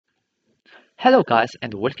Hello guys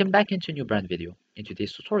and welcome back into a new brand video. In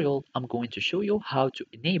today's tutorial, I'm going to show you how to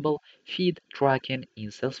enable feed tracking in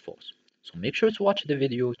Salesforce. So make sure to watch the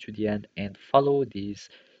video to the end and follow these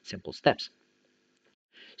simple steps.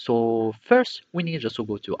 So first, we need just to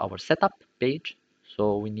go to our setup page.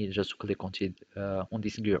 So we need just to click on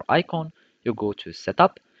this gear icon. You go to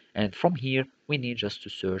setup, and from here, we need just to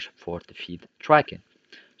search for the feed tracking.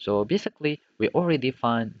 So basically, we already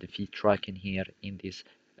find the feed tracking here in this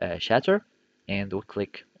shatter, and we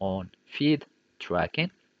click on feed tracking.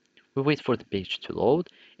 We wait for the page to load,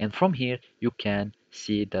 and from here you can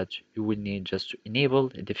see that you will need just to enable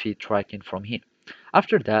the feed tracking from here.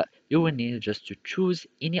 After that, you will need just to choose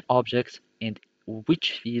any objects and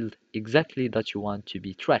which field exactly that you want to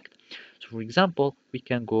be tracked. So for example, we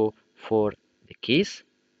can go for the case,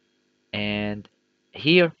 and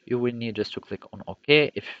here you will need just to click on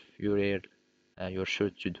OK if you're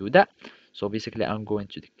sure to do that. So basically I'm going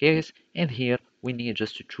to the case, and here we need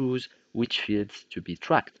just to choose which fields to be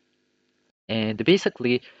tracked. And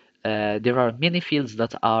basically, there are many fields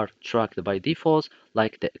that are tracked by default,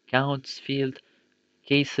 like the accounts field,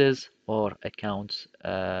 cases or accounts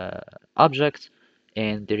objects.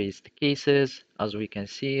 And there is the cases, as we can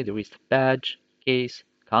see, there is the badge, case,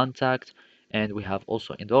 contact, and we have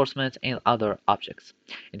also endorsements and other objects.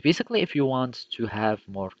 And basically, if you want to have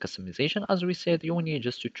more customization, as we said, you will need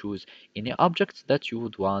just to choose any objects that you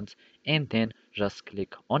would want and then just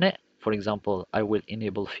click on it. For example, I will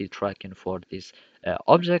enable field tracking for this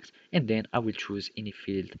object, and then I will choose any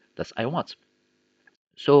field that I want.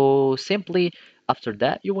 So simply after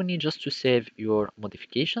that, you will need just to save your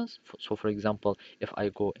modifications. So for example, if I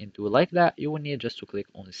go into like that, you will need just to click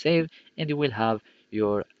on save, and you will have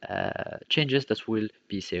your changes that will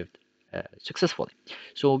be saved successfully.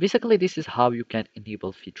 So basically, this is how you can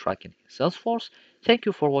enable feed tracking in Salesforce. Thank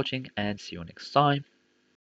you for watching and see you next time.